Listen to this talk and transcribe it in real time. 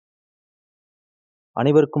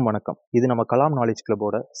அனைவருக்கும் வணக்கம். இது நம்ம கலாம் நாலேஜ்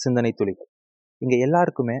கிளப்போட சிந்தனை துளிகள். இங்க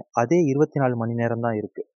எல்லாருக்குமே அதே 24 மணி நேரம் தான்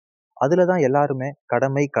இருக்கு. அதுல தான் எல்லாருமே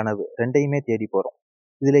கடமை, கனவு ரெண்டையுமே தேடி போறோம்.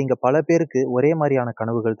 இதுல இங்க பல பேருக்கு ஒரே மாதிரியான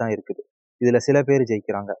கனவுகள் தான் இருக்குது. இதுல சில பேர்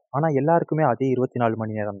ஜெயிக்கிறாங்க. ஆனா எல்லாருக்குமே அதே 24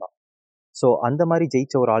 மணி நேரம் தான். ஸோ அந்த மாதிரி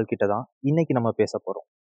ஜெயிச்ச ஒரு ஆள்கிட்ட தான் இன்னைக்கு நம்ம பேச போறோம்.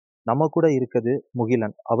 நம்ம கூட இருக்குது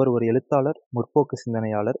முகிலன். அவர் ஒரு எழுத்தாளர், முற்போக்கு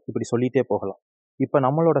சிந்தனையாளர், இப்படி சொல்லிட்டே போகலாம். இப்ப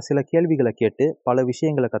நம்மளோட சில கேள்விகளை கேட்டு பல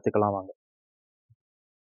விஷயங்களை கத்துக்கலாம் வாங்க.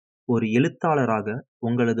 ஒரு எழுத்தாளராக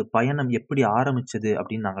உங்களது பயணம் எப்படி ஆரம்பிச்சது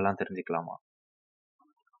அப்படின்னு நாங்கெல்லாம் தெரிஞ்சுக்கலாமா?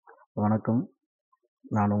 வணக்கம்,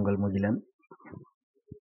 நான் உங்கள் முகிலன்.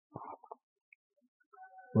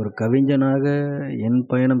 ஒரு கவிஞனாக என்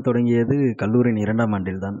பயணம் தொடங்கியது கல்லூரியின் 2ஆம்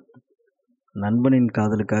ஆண்டில்தான். நண்பனின்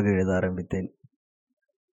காதலுக்காக எழுத ஆரம்பித்தேன்.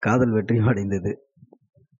 காதல் வெற்றியும் அடைந்தது.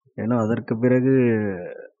 ஏன்னா அதற்கு பிறகு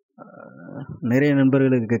நிறைய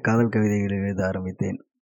நண்பர்களுக்கு காதல் கவிதைகளை எழுத ஆரம்பித்தேன்.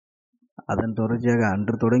 அதன் தொடர்ச்சியாக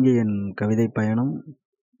அன்று தொடங்கிய என் கவிதை பயணம்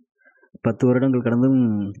 10 வருடங்கள் கடந்தும்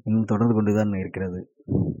இன்னும் தொடர்ந்து கொண்டுதான் இருக்கிறது.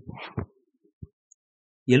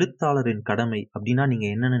 எழுத்தாளரின் கடமை அப்படின்னா நீங்க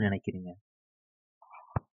என்னன்னு நினைக்கிறீங்க?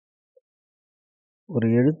 ஒரு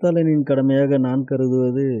எழுத்தாளரின் கடமையாக நான்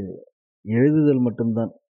கருதுவது எழுதுதல்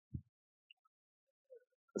மட்டும்தான்.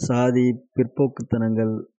 சாதி,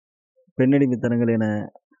 பிற்போக்குத்தனங்கள், பெண்ணடிமைத்தனங்கள் என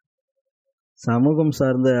சமூகம்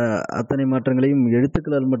சார்ந்த அத்தனை மாற்றங்களையும்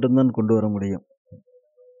எழுத்துக்களால் மட்டும்தான் கொண்டு வர முடியும்.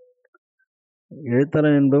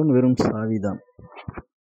 எழுத்தாளன் என்பவன் வெறும் சாவிதான்.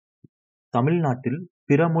 தமிழ்நாட்டில்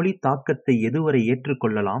பிற மொழி தாக்கத்தை எதுவரை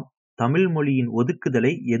ஏற்றுக்கொள்ளலாம், தமிழ் மொழியின்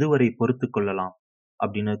ஒதுக்குதலை எதுவரை பொறுத்து கொள்ளலாம்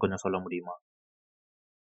அப்படின்னு கொஞ்சம் சொல்ல முடியுமா?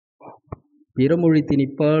 பிறமொழி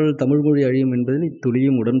திணிப்பால் தமிழ் மொழி அழியும் என்பதில்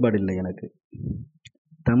துளியும் உடன்பாடில்லை எனக்கு.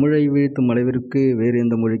 தமிழை வீழ்த்தும் அளவிற்கு வேறு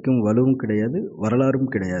எந்த மொழிக்கும் வலுவும் கிடையாது,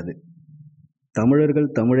 வரலாறும் கிடையாது. தமிழர்கள்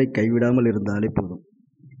தமிழை கைவிடாமல் இருந்தாலே போதும்.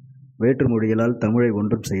 வேற்று மொழிகளால் தமிழை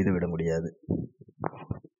ஒன்றும் செய்துவிட முடியாது.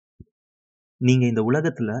 நீங்க இந்த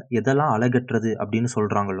உலகத்துல எதெல்லாம் அழகற்றது அப்படின்னு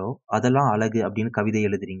சொல்றாங்களோ அதெல்லாம் அழகு அப்படின்னு கவிதை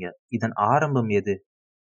எழுதுறீங்க. இதன் ஆரம்பம் எது?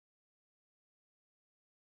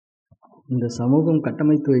 இந்த சமூகம்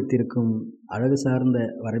கட்டமைத்து வைத்திருக்கும் அழகு சார்ந்த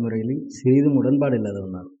வரைமுறைகளில் சிறிதும் உடன்பாடு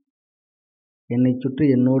இல்லாதவன் நான். என்னை சுற்றி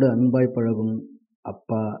என்னோடு அன்பாய் பழகும்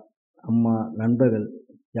அப்பா, அம்மா, நண்பர்கள்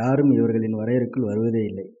யாரும் இவர்களின் வரையறைக்குள் வருவதே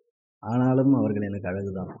இல்லை. ஆனாலும் அவர்கள் எனக்கு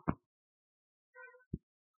அழகுதான்.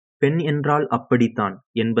 பெண் என்றால் அப்படித்தான்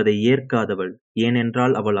என்பதை ஏற்காதவள்,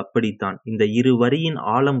 ஏனென்றால் அவள் அப்படித்தான். இந்த இரு வரியின்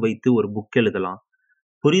ஆழம் வைத்து ஒரு புக் எழுதலாம்.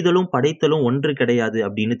 புரிதலும் படைத்தலும் ஒன்று கிடையாது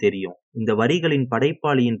அப்படின்னு தெரியும். இந்த வரிகளின்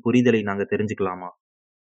படைப்பாளியின் புரிதலை நாங்க தெரிஞ்சுக்கலாமா?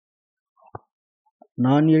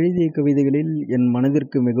 நான் எழுதிய கவிதைகளில் என்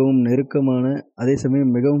மனதிற்கு மிகவும் நெருக்கமான, அதே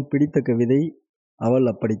சமயம் மிகவும் பிடித்த கவிதை அவள்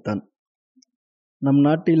அப்படித்தான். நம்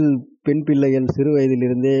நாட்டில் பெண் பிள்ளைகள் சிறு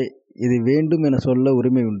வயதிலிருந்தே இது வேண்டும் என சொல்ல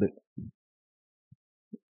உரிமை உண்டு.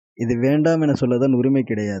 இது வேண்டாம் என சொல்லதான் உரிமை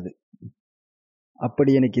கிடையாது.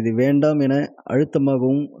 அப்படி எனக்கு இது வேண்டாம் என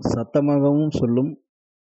அழுத்தமாகவும் சத்தமாகவும் சொல்லும்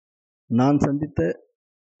நான் சந்தித்த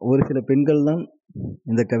ஒரு சில பெண்கள் தான்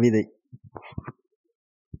இந்த கவிதை.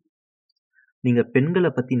 நீங்க பெண்களை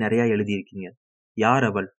பத்தி நிறைய எழுதியிருக்கீங்க. யார்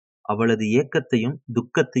அவள்? அவளது ஏக்கத்தையும்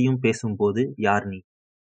துக்கத்தையும் பேசும்போது யார் நீ?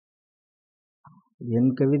 என்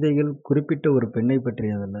கவிதைகள் குறிப்பிட்ட ஒரு பெண்ணை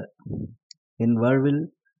பற்றியதல்ல. என் வாழ்வில்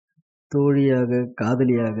தோழியாக,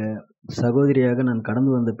 காதலியாக, சகோதரியாக நான்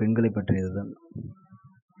கடந்து வந்த பெண்களை பற்றியதுதான்.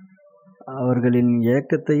 அவர்களின்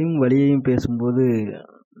ஏக்கத்தையும் வலியையும் பேசும்போது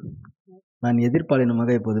நான்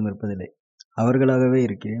எதிர்ப்பாளினமாக எப்போதும் இருப்பதில்லை. அவர்களாகவே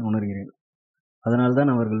இருக்கிறேன், உணர்கிறேன்.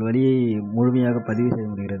 அதனால்தான் அவர்கள் வலியை முழுமையாக பதிவு செய்ய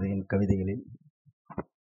முடிகிறது என் கவிதைகளில்.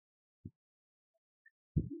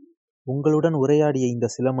 உங்களுடன் உரையாடிய இந்த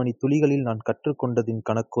சில மணி துளிகளில் நான் கற்றுக்கொண்டதின்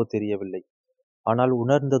கணக்கோ தெரியவில்லை. ஆனால்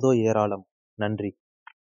உணர்ந்ததோ ஏராளம். நன்றி.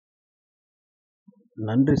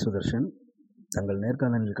 நன்றி சுதர்ஷன். தங்கள்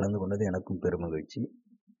நேர்காணலில் கலந்து கொண்டது எனக்கும் பெருமகிழ்ச்சி.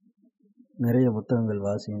 நிறைய புத்தகங்கள்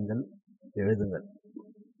வாசியுங்கள், எழுதுங்கள்.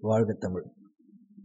 வாழ்க தமிழ்.